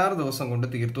 16 ദിവസം കൊണ്ട്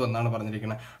തീർത്തു എന്നാണ്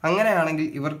പറഞ്ഞിരിക്കുന്നത്. അങ്ങനെയാണെങ്കിൽ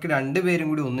ഇവർക്ക് രണ്ടുപേരും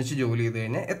കൂടി ഒന്നിച്ച് ജോലി ചെയ്ത്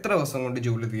കഴിഞ്ഞാൽ എത്ര ദിവസം കൊണ്ട്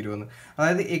ജോലി തീരുമെന്ന്.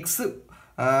 അതായത്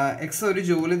എക്സ് ഒരു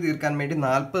ജോലി തീർക്കാൻ വേണ്ടി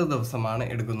 40 ദിവസമാണ്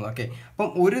എടുക്കുന്നത്. ഓക്കെ, അപ്പം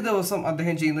ഒരു ദിവസം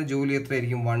അദ്ദേഹം ചെയ്യുന്ന ജോലി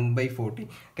എത്രയായിരിക്കും? 1/40.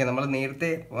 ഓക്കെ, നമ്മൾ നേരത്തെ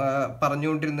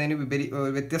പറഞ്ഞുകൊണ്ടിരുന്നതിന്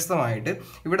വ്യത്യസ്തമായിട്ട്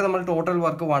ഇവിടെ നമ്മൾ ടോട്ടൽ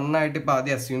വർക്ക് 1 ആയിട്ട് ഇപ്പോൾ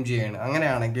ആദ്യം അസ്യൂം ചെയ്യുകയാണ്.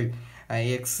 അങ്ങനെയാണെങ്കിൽ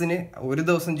എക്സിന് ഒരു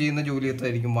ദിവസം ചെയ്യുന്ന ജോലി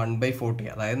എത്രയായിരിക്കും? 1/40.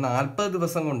 അതായത് 40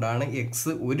 ദിവസം കൊണ്ടാണ്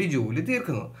എക്സ് ഒരു ജോലി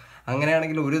തീർക്കുന്നത്.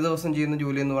 അങ്ങനെയാണെങ്കിൽ ഒരു ദിവസം ചെയ്യുന്ന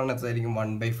ജോലി എന്ന് പറഞ്ഞാൽ എത്രയായിരിക്കും?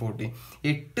 1/40.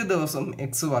 8 ദിവസം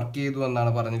എക്സ് വർക്ക് ചെയ്തു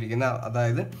എന്നാണ് പറഞ്ഞിരിക്കുന്നത്.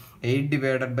 അതായത്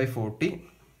 8/40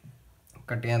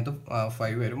 കട്ട് ചെയ്യാത്ത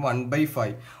 5 വരും.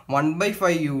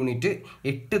 1/5 യൂണിറ്റ്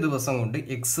 8 ദിവസം കൊണ്ട്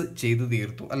എക്സ് ചെയ്ത്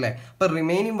തീർത്തു അല്ലേ. അപ്പം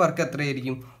റിമൈനിങ് വർക്ക്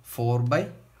എത്രയായിരിക്കും?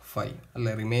 4/5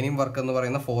 അല്ലേ. റിമൈനിങ് വർക്ക് എന്ന്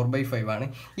പറയുന്ന 4/5 ആണ്.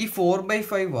 ഈ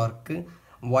 4/5 വർക്ക്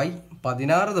വൈ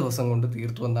 16 ദിവസം കൊണ്ട്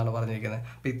തീർത്തു എന്നാണ് പറഞ്ഞിരിക്കുന്നത്.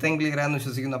 അപ്പോൾ ഇത്രയും ക്ലിയർ ആണെന്ന്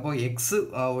വിശ്വസിക്കുന്നു. അപ്പോൾ എക്സ്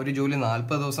ഒരു ജോലി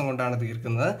 40 ദിവസം കൊണ്ടാണ്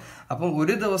തീർക്കുന്നത്. അപ്പം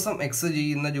ഒരു ദിവസം എക്സ്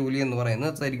ചെയ്യുന്ന ജോലി എന്ന് പറയുന്നത്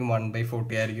എത്രയായിരിക്കും?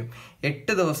 1/40 ആയിരിക്കും.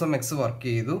 8 ദിവസം എക്സ് വർക്ക്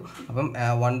ചെയ്തു. അപ്പം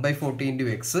 1/40 ഇൻറ്റു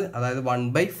എക്സ്, അതായത്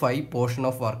 1/5 portion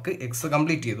of work X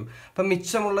complete ചെയ്തു. അപ്പം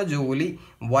മിച്ചമുള്ള ജോലി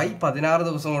വൈ 16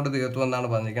 ദിവസം കൊണ്ട് തീർത്തു എന്നാണ്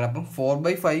പറഞ്ഞിരിക്കുന്നത്. അപ്പം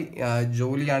 4/5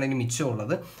 ജോലിയാണ് ഇനി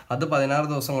മിച്ചമുള്ളത്. അത് 16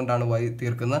 ദിവസം കൊണ്ടാണ് വൈ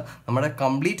തീർക്കുന്നത്. നമ്മുടെ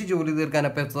കംപ്ലീറ്റ് ജോലി തീർക്കാൻ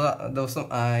അപ്പോൾ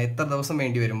എത്ര ദിവസം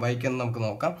വേണ്ടി വരും വൈക്കെന്ന് നമുക്ക്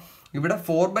നോക്കാം. ഇവിടെ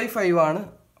 4/5 ആണ്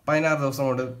 16 ദിവസം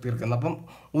കൊണ്ട് തീർക്കുന്നത്. അപ്പം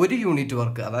ഒരു യൂണിറ്റ്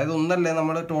വർക്ക്, അതായത് ഒന്നല്ലേ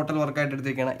നമ്മൾ ടോട്ടൽ വർക്കായിട്ട്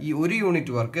എടുത്തിരിക്കണം, ഈ ഒരു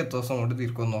യൂണിറ്റ് വർക്ക് എത്ര ദിവസം കൊണ്ട്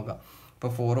തീർക്കുമെന്ന് നോക്കാം.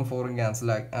 ഇപ്പോൾ 4ഉം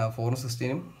ക്യാൻസലാക്കി, 4ഉം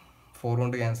 16ഉം 4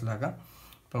 കൊണ്ട് ക്യാൻസലാക്കാം.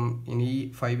 അപ്പം ഇനി ഈ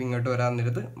 5 ഇങ്ങോട്ട് വരാൻ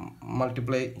നേരത്ത്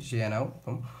മൾട്ടിപ്ലൈ ചെയ്യാനാവും.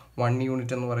 അപ്പം 1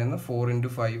 യൂണിറ്റ് എന്ന് പറയുന്നത് 4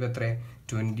 × 5 എത്ര?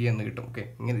 20 എന്ന് കിട്ടും. ഓക്കെ,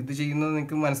 ഇങ്ങനെ ഇത് ചെയ്യുന്നത്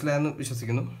നിങ്ങൾക്ക് മനസ്സിലായെന്ന്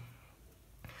വിശ്വസിക്കുന്നു.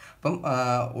 അപ്പം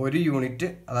ഒരു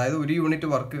യൂണിറ്റ്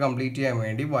വർക്ക് കംപ്ലീറ്റ് ചെയ്യാൻ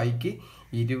വേണ്ടി വൈക്ക്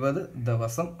 20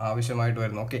 ദിവസം ആവശ്യമായിട്ട്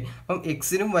വരുന്നു. ഓക്കെ, അപ്പം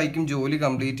എക്സിനും വൈക്കും ജോലി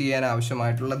കംപ്ലീറ്റ് ചെയ്യാൻ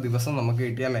ആവശ്യമായിട്ടുള്ള ദിവസം നമുക്ക്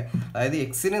കിട്ടിയല്ലേ. അതായത്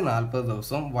എക്സിന് 40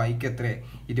 ദിവസം, വൈക്ക് എത്ര?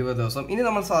 20 ദിവസം. ഇനി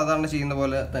നമ്മൾ സാധാരണ ചെയ്യുന്ന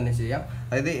പോലെ തന്നെ ചെയ്യാം.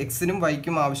 അതായത് എക്സിനും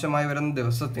വൈക്കും ആവശ്യമായി വരുന്ന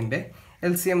ദിവസത്തിൻ്റെ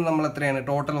LCM നമ്മൾ എത്രയാണ്?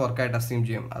 ടോട്ടൽ വർക്കായിട്ട് അസ്യൂം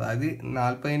ചെയ്യും. അതായത്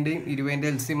 40ൻ്റെയും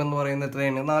 20ൻ്റെയും LCM എന്ന് പറയുന്നത്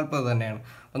എത്രയാണ്? 40 തന്നെയാണ്.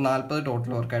 അപ്പം 40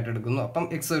 ടോട്ടൽ വർക്കായിട്ട് എടുക്കുന്നു. അപ്പം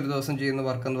എക്സ് ഒരു ദിവസം ചെയ്യുന്ന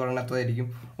വർക്ക് എന്ന് പറയുന്നത് എത്രയായിരിക്കും?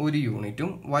 1 യൂണിറ്റും.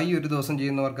 വൈ ഒരു ദിവസം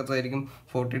ചെയ്യുന്ന വർക്ക് എത്രയായിരിക്കും?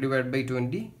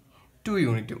 40/20 2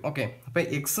 യൂണിറ്റും. ഓക്കെ, അപ്പം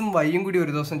എക്സും വൈയും കൂടി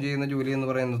ഒരു ദിവസം ചെയ്യുന്ന ജോലി എന്ന്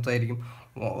പറയുന്നത് എത്രയായിരിക്കും?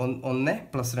 1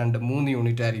 + 2 3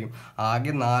 യൂണിറ്റ് ആയിരിക്കും.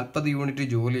 ആകെ 40 യൂണിറ്റ്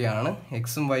ജോലിയാണ്.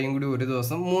 എക്സും വൈയും കൂടി ഒരു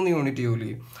ദിവസം 3 യൂണിറ്റ് ജോലി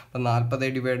ചെയ്യും. അപ്പം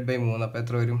 40/3 അപ്പോൾ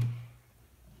എത്ര വരും?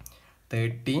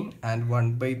 13 and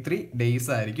 1/3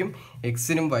 ഡേയ്സ് ആയിരിക്കും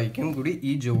എക്സിനും വൈക്കും കൂടി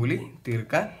ഈ ജോലി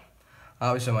തീർക്കാൻ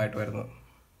ആവശ്യമായിട്ട് വരുന്നത്.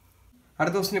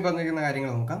 അടുത്ത ക്വസ്റ്റിനിൽ പറഞ്ഞിരിക്കുന്ന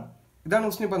കാര്യങ്ങൾ നോക്കാം. ഇതാണ്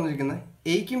ക്വസ്റ്റിനിൽ പറഞ്ഞിരിക്കുന്നത്.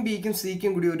 എയ്ക്കും ബിക്കും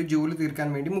സിക്കും കൂടി ഒരു ജോലി തീർക്കാൻ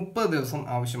വേണ്ടി 30 ദിവസം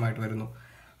ആവശ്യമായിട്ട് വരുന്നു.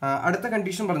 അടുത്ത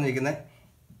കണ്ടീഷൻ പറഞ്ഞിരിക്കുന്നത്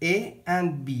A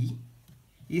and B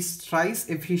is tries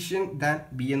efficient than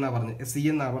C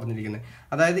എന്നാണ് പറഞ്ഞിരിക്കുന്നത്.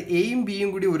 അതായത് എയും ബിയും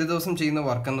കൂടി ഒരു ദിവസം ചെയ്യുന്ന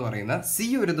വർക്ക് എന്ന് പറയുന്നത് സി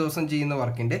ഒരു ദിവസം ചെയ്യുന്ന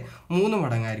വർക്കിൻ്റെ 3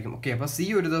 മടങ്ങായിരിക്കും. ഓക്കെ, അപ്പോൾ സി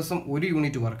ഒരു ദിവസം 1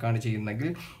 യൂണിറ്റ് വർക്കാണ് ചെയ്യുന്നതെങ്കിൽ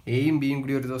എയും ബിയും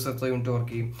കൂടി ഒരു ദിവസം എത്ര യൂണിറ്റ്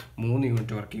വർക്ക് ചെയ്യും? 3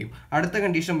 യൂണിറ്റ് വർക്ക് ചെയ്യും. അടുത്ത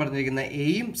കണ്ടീഷൻ പറഞ്ഞിരിക്കുന്നത്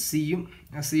എയും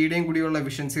സിയുടെയും കൂടിയുള്ള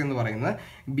എഫിഷ്യൻസി എന്ന് പറയുന്നത്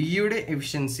ബിയുടെ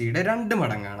എഫിഷ്യൻസിയുടെ 2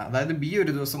 മടങ്ങാണ്. അതായത് ബി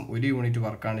ഒരു ദിവസം 1 യൂണിറ്റ്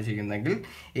വർക്കാണ് ചെയ്യുന്നതെങ്കിൽ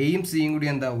എയും സിയും കൂടി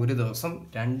ഒരു ദിവസം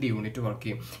 2 യൂണിറ്റ് വർക്ക്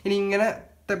ചെയ്യും. ഇനി ഇങ്ങനെ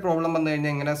പ്രോബ്ലം വന്നു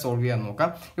കഴിഞ്ഞാൽ എങ്ങനെ സോൾവ് ചെയ്യാൻ നോക്കാം.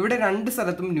 ഇവിടെ 2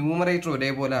 സ്ഥലത്തും ന്യൂമറേറ്റർ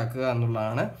ഒരേപോലെ ആക്കുക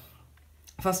എന്നുള്ളതാണ്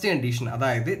ഫസ്റ്റ് കണ്ടീഷൻ.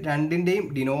 അതായത് രണ്ടിൻ്റെയും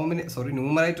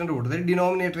ന്യൂമറേറ്ററിൻ്റെ കൂടുതൽ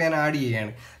ഡിനോമിനേറ്റർ ഞാൻ ആഡ്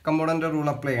ചെയ്യുകയാണ്. കമ്പോണൻ്റ് റൂൾ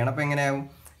അപ്ലൈ ചെയ്യണം. അപ്പോൾ എങ്ങനെയാവും?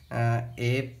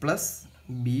 A +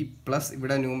 B +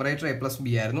 ഇവിടെ ന്യൂമറേറ്റർ A +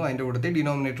 B ആയിരുന്നു, അതിൻ്റെ കൂടുതൽ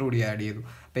ഡിനോമിനേറ്റർ കൂടി ആഡ് ചെയ്തു.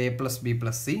 അപ്പോൾ A + B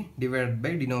 + C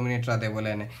 / ഡിനോമിനേറ്റർ അതേപോലെ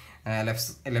തന്നെ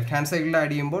ലെഫ്റ്റ് ഹാൻഡ് സൈഡിൽ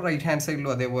ആഡ് ചെയ്യുമ്പോൾ റൈറ്റ് ഹാൻഡ്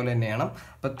സൈഡിലും അതേപോലെ തന്നെയാണ്.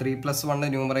 അപ്പോൾ 3 +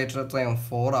 1 ന്യൂമറേറ്റർ എത്രയാവും?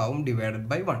 4 ആവും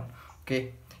 /1. ഓക്കെ,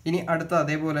 ഇനി അടുത്ത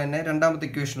അതേപോലെ തന്നെ രണ്ടാമത്തെ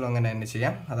ഇക്വേഷനിലും അങ്ങനെ തന്നെ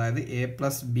ചെയ്യാം. അതായത് A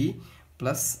 + B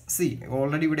 + C,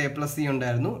 ഓൾറെഡി ഇവിടെ A + C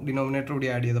ഉണ്ടായിരുന്നു, ഡിനോമിനേറ്റർ കൂടി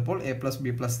ആഡ് ചെയ്തപ്പോൾ A + B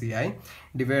 + C ആയി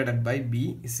 /B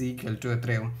 =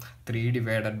 എത്രയാവും?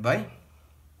 3/1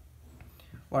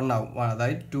 ആവും.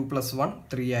 അതായത് 2 + 1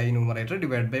 3 ആയി ന്യൂമറേറ്റർ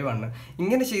 /1.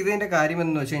 ഇങ്ങനെ ചെയ്തതിൻ്റെ കാര്യം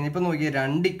എന്ന് വെച്ച് കഴിഞ്ഞാൽ ഇപ്പോൾ നോക്കിയാൽ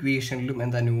 2 ഇക്വേഷനിലും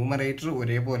ന്യൂമറേറ്റർ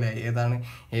ഒരേപോലെ ആയി. ഏതാണ്?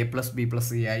 A + B +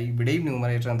 C ആയി. ഇവിടെയും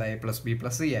ന്യൂമറേറ്റർ A + B +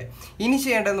 C ആയി. ഇനി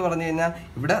ചെയ്യേണ്ടതെന്ന് പറഞ്ഞു കഴിഞ്ഞാൽ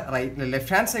ഇവിടെ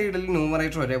ലെഫ്റ്റ് ഹാൻഡ് സൈഡിൽ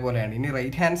ന്യൂമറേറ്റർ ഒരേപോലെയാണ്. ഇനി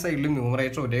റൈറ്റ് ഹാൻഡ് സൈഡിലും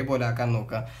ന്യൂമറേറ്റർ ഒരേപോലെ ആക്കാൻ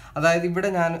നോക്കുക. അതായത്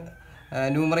ഇവിടെ ഞാൻ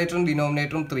ന്യൂമറേറ്ററും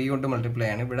ഡിനോമിനേറ്ററും 3 കൊണ്ട് മൾട്ടിപ്ലൈ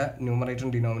ആണ്. ഇവിടെ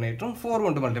ന്യൂമറേറ്ററും ഡിനോമിനേറ്ററും 4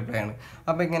 കൊണ്ട് മൾട്ടിപ്ലൈ ആണ്.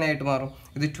 അപ്പോൾ ഇങ്ങനെയായിട്ട് മാറും.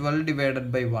 ഇത്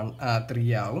 12/1 3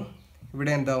 ആവും.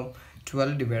 ഇവിടെ എന്താവും?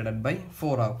 12 divided by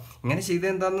 4 ആവും. ഇങ്ങനെ ചെയ്ത്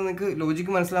എന്താണെന്ന് നിങ്ങൾക്ക്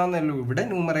ലോജിക്ക് മനസ്സിലാവുന്നല്ലോ. ഇവിടെ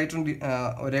ന്യൂമറേറ്ററും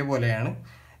ഒരേപോലെയാണ്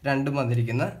രണ്ടും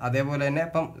വന്നിരിക്കുന്നത്. അതേപോലെ തന്നെ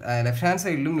ഇപ്പം ലെഫ്റ്റ് ഹാൻഡ്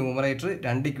സൈഡിലും ന്യൂമറേറ്റർ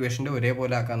രണ്ട് ഇക്വേഷൻ്റെ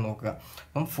ഒരേപോലെ ആക്കാൻ നോക്കുക.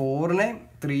 അപ്പം 4നെ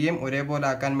 3യും ഒരേപോലെ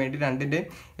ആക്കാൻ വേണ്ടി രണ്ടിൻ്റെ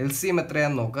LCM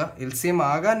എത്രയാണെന്ന് നോക്കുക. LCM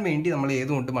ആകാൻ വേണ്ടി നമ്മൾ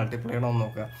ഏതുകൊണ്ട് മൾട്ടിപ്ലൈ ചെയ്യണമെന്ന്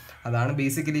നോക്കുക. അതാണ്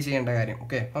ബേസിക്കലി ചെയ്യേണ്ട കാര്യം.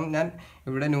 ഓക്കെ, അപ്പം ഞാൻ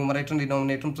ഇവിടെ ന്യൂമറേറ്ററും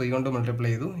ഡിനോമിനേറ്ററും 3 കൊണ്ട്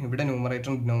മൾട്ടിപ്ലൈ ചെയ്തു. ഇവിടെ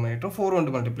ന്യൂമറേറ്ററും ഡിനോമിനേറ്ററും 4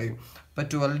 കൊണ്ട് മൾട്ടിപ്ലൈ ചെയ്തു. അപ്പോൾ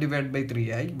 12 divided by 3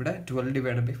 ആയി. ഇവിടെ 12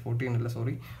 divided by 14 അല്ല,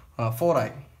 സോറി 4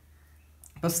 ആയി.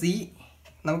 അപ്പോൾ C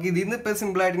നമുക്ക് ഇതിൽ നിന്ന് ഇപ്പോൾ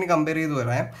സിമ്പിളായിട്ട് ഇനി കമ്പയർ ചെയ്ത്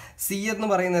പറയാം. C എന്ന്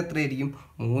പറയുന്നത് എത്രയായിരിക്കും?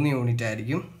 3 യൂണിറ്റ്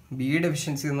ആയിരിക്കും. ബിയുടെ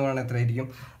എഫിഷ്യൻസി എന്ന് പറയുന്നത് എത്രയായിരിക്കും?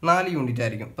 4 യൂണിറ്റ്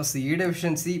ആയിരിക്കും. അപ്പോൾ സിയുടെ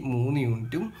എഫിഷ്യൻസി 3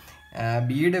 യൂണിറ്റും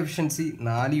ബിയുടെ എഫിഷ്യൻസി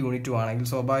 4 യൂണിറ്റും ആണെങ്കിൽ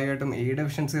സ്വാഭാവികമായിട്ടും എയുടെ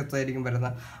എഫിഷ്യൻസി എത്രയായിരിക്കും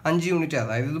വരുന്നത്? 5 യൂണിറ്റ്.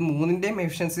 അതായത് ഇത് മൂന്നിൻ്റെയും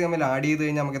എഫിഷ്യൻസി തമ്മിൽ ആഡ് ചെയ്ത്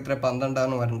കഴിഞ്ഞാൽ നമുക്ക് എത്ര?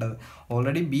 12 വരേണ്ടത്.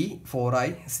 ഓൾറെഡി ബി 4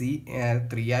 ആയി, സി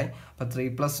 3 ആയി. അപ്പോൾ 3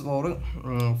 +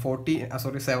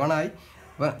 4 7 ആയി.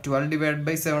 അപ്പോൾ 12 divided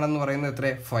by 7 എന്ന് പറയുന്നത് എത്ര?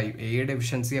 5. എയുടെ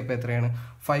എഫിഷ്യൻസി അപ്പോൾ എത്രയാണ്?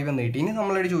 5 എന്ന് കിട്ടി. ഇനി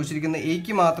നമ്മളോട് ചോദിച്ചിരിക്കുന്നത്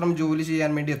എയ്ക്ക് മാത്രം ജോലി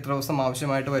ചെയ്യാൻ വേണ്ടി എത്ര ദിവസം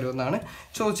ആവശ്യമായിട്ട് വരുമെന്നാണ്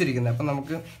ചോദിച്ചിരിക്കുന്നത്. അപ്പം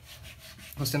നമുക്ക്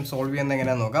ക്വസ്റ്റ്യൻ സോൾവ് ചെയ്യുന്നത്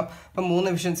എങ്ങനെയാണെന്ന് നോക്കാം. അപ്പം 3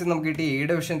 എഫിഷ്യൻസി നമുക്ക് കിട്ടി.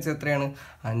 എയുടെ എഫിഷ്യൻസി എത്രയാണ്?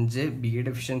 5.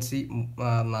 ബിയുടെ എഫിഷ്യൻസി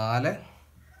 4.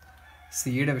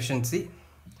 സിയുടെ എഫിഷ്യൻസി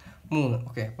 3.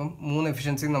 ഓക്കെ, അപ്പം 3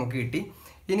 എഫിഷ്യൻസി നമുക്ക് കിട്ടി.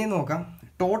 ഇനി നോക്കാം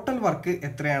ടോട്ടൽ വർക്ക്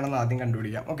എത്രയാണെന്ന് ആദ്യം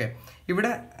കണ്ടുപിടിക്കാം. ഓക്കെ,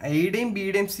 ഇവിടെ എയുടെയും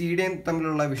ബിയുടെയും സിയുടെയും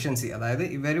തമ്മിലുള്ള എഫിഷ്യൻസി, അതായത്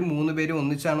ഇവർ 3 പേരും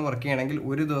ഒന്നിച്ചാണ് വർക്ക് ചെയ്യണമെങ്കിൽ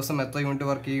ഒരു ദിവസം എത്ര യൂണിറ്റ്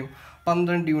വർക്ക് ചെയ്യും?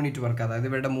 12 യൂണിറ്റ് വർക്ക്. അതായത്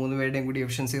ഇവരുടെ 3 പേരുടെയും കൂടി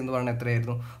എഫിഷ്യൻസി എന്ന് പറഞ്ഞാൽ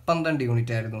എത്രയായിരുന്നു? 12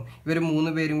 യൂണിറ്റ് ആയിരുന്നു. ഇവർ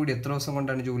 3 പേരും കൂടി എത്ര ദിവസം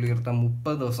കൊണ്ടാണ് ജോലി തീർത്തത്?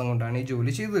 30 ദിവസം കൊണ്ടാണ് ഈ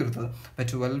ജോലി ചെയ്ത് തീർത്തത്. അപ്പോൾ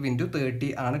 12 ×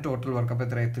 30 ആണ് ടോട്ടൽ വർക്ക്. അപ്പോൾ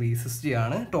എത്രയായി? 360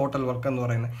 ആണ് ടോട്ടൽ വർക്ക് എന്ന്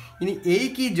പറയുന്നത്. ഇനി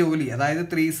എയ്ക്ക് ഈ ജോലി, അതായത്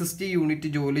 360 യൂണിറ്റ്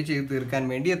ജോലി ചെയ്ത് തീർക്കാൻ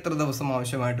വേണ്ടി എത്ര ദിവസം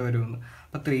ആവശ്യമായിട്ട് വരുമെന്ന്?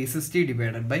 അപ്പോൾ 360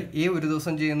 divided by എ ഒരു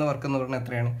ദിവസം ചെയ്യുന്ന വർക്ക് എന്ന് പറഞ്ഞാൽ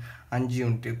എത്രയാണ്? 5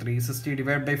 യൂണിറ്റ്. 360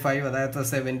 divided by 5 അതായത്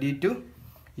 72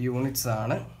 യൂണിറ്റ്സ്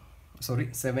ആണ്.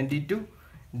 72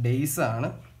 ഡേയ്സ് ആണ്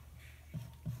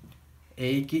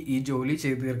എയ്ക്ക് ഈ ജോലി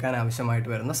ചെയ്ത് തീർക്കാൻ ആവശ്യമായിട്ട്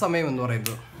വരുന്ന സമയം എന്ന്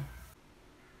പറയുന്നത്.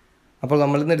 അപ്പോൾ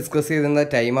നമ്മളിന്ന് ഡിസ്കസ് ചെയ്തിരുന്ന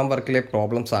ടൈം ആൻഡ് വർക്കിലെ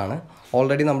പ്രോബ്ലംസ് ആണ്.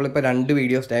 ഓൾറെഡി നമ്മളിപ്പോൾ 2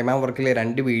 വീഡിയോസ്, ടൈം ആൻഡ് വർക്കിലെ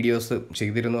 2 വീഡിയോസ്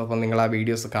ചെയ്തിരുന്നു. അപ്പോൾ നിങ്ങൾ ആ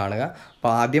വീഡിയോസ് കാണുക.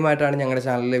 അപ്പോൾ ആദ്യമായിട്ടാണ് ഞങ്ങളുടെ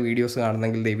ചാനലിലെ വീഡിയോസ്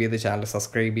കാണുന്നതെങ്കിൽ ദയവ് ചെയ്ത് ചാനൽ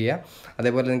സബ്സ്ക്രൈബ് ചെയ്യുക.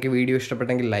 അതേപോലെ നിങ്ങൾക്ക് വീഡിയോ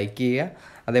ഇഷ്ടപ്പെട്ടെങ്കിൽ ലൈക്ക് ചെയ്യുക.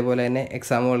 അതേപോലെ തന്നെ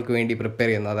എക്സാമുകൾക്ക് വേണ്ടി പ്രിപ്പയർ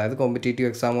ചെയ്യുന്നത്, അതായത് കോമ്പറ്റേറ്റീവ്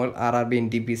എക്സാമുകൾ RRB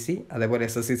NTPC, അതേപോലെ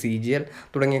SSC CGL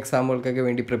തുടങ്ങിയ എക്സാമുകൾക്കൊക്കെ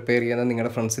വേണ്ടി പ്രിപ്പയർ ചെയ്യുന്ന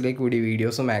നിങ്ങളുടെ ഫ്രണ്ട്സിലേക്ക് കൂടി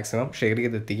videos maximum share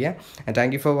ചെയ്തെത്തിക്കുക.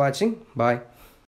 Thank you for watching. By.